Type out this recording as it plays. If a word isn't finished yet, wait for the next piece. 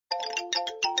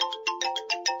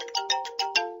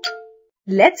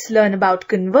Let's learn about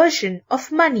conversion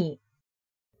of money.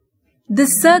 The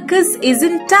circus is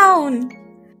in town.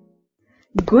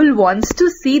 Gul wants to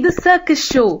see the circus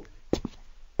show.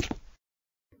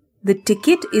 The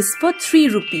ticket is for 3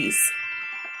 rupees.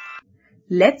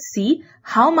 Let's see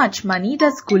how much money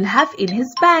does Gul have in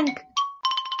his bank.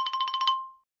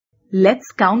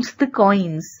 Let's count the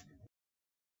coins.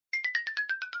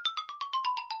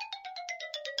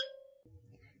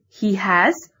 He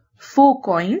has 4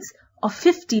 coins of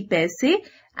 50 paise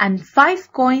and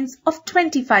 5 coins of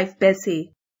 25 paise.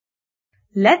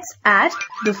 Let's add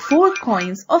the 4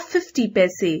 coins of 50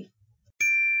 paise.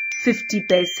 50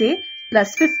 paise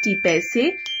plus 50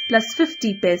 paise plus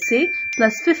 50 paise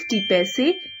plus 50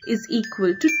 paise is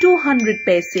equal to 200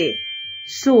 paise.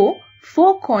 So,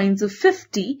 4 coins of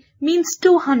 50 means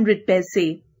 200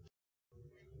 paise.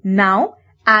 Now,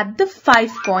 add the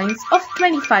 5 coins of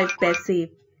 25 paise.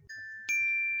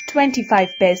 25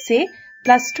 paise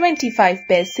plus 25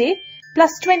 paise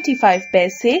plus 25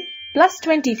 paise plus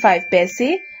 25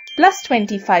 paise plus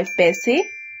 25 paise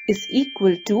is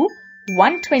equal to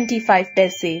 125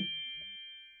 paise.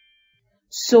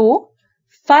 So,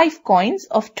 5 coins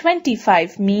of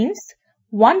 25 means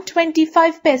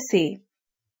 125 paise.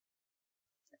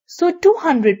 So,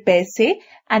 200 paise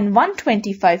and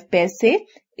 125 paise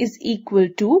is equal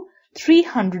to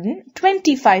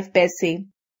 325 paise.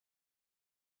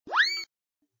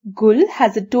 Gul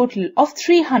has a total of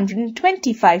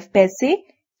 325 paise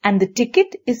and the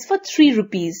ticket is for 3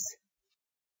 rupees.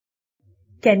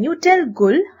 Can you tell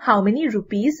Gul how many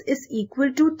rupees is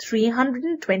equal to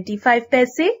 325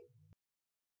 paise?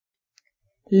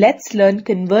 Let's learn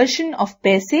conversion of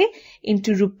paise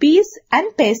into rupees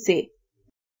and paise.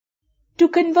 To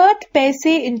convert paise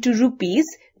into rupees,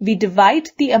 we divide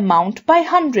the amount by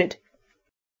 100.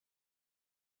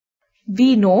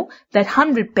 We know that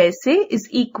 100 paise is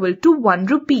equal to 1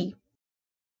 rupee.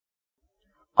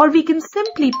 Or we can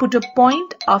simply put a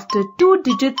point after 2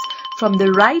 digits from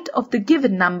the right of the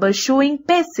given number showing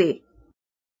paise.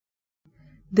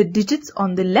 The digits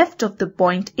on the left of the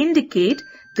point indicate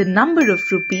the number of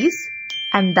rupees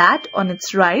and that on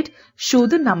its right show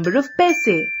the number of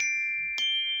paise.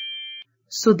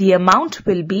 So the amount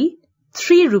will be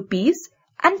 3 rupees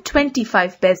and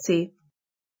 25 paise.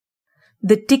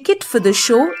 The ticket for the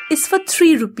show is for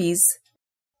 3 rupees.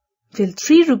 Will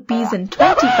 3 rupees and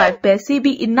 25 paise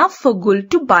be enough for Gul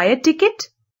to buy a ticket?